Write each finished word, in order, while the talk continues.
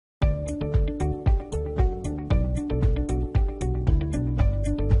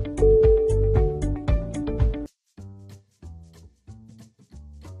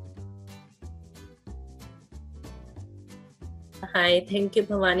I thank you,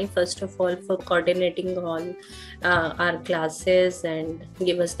 Bhavani, first of all, for coordinating all our classes and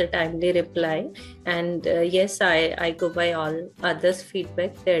give us the timely reply. And yes, I go by all others'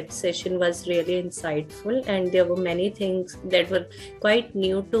 feedback. That session was really insightful, and there were many things that were quite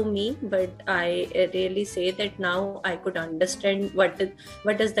new to me. But I really say that now I could understand what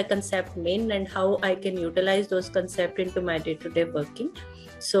does the concept mean and how I can utilize those concepts into my day-to-day working.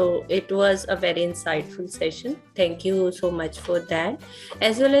 So it was a very insightful session. Thank you so much for that.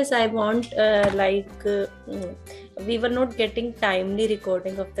 As well as I want we were not getting timely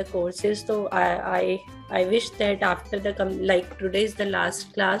recording of the courses, so I wish that after the like today is the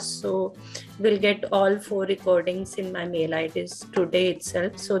last class, so we'll get all 4 recordings in my mail IDs today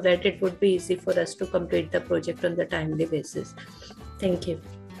itself, so that it would be easy for us to complete the project on the timely basis. Thank you.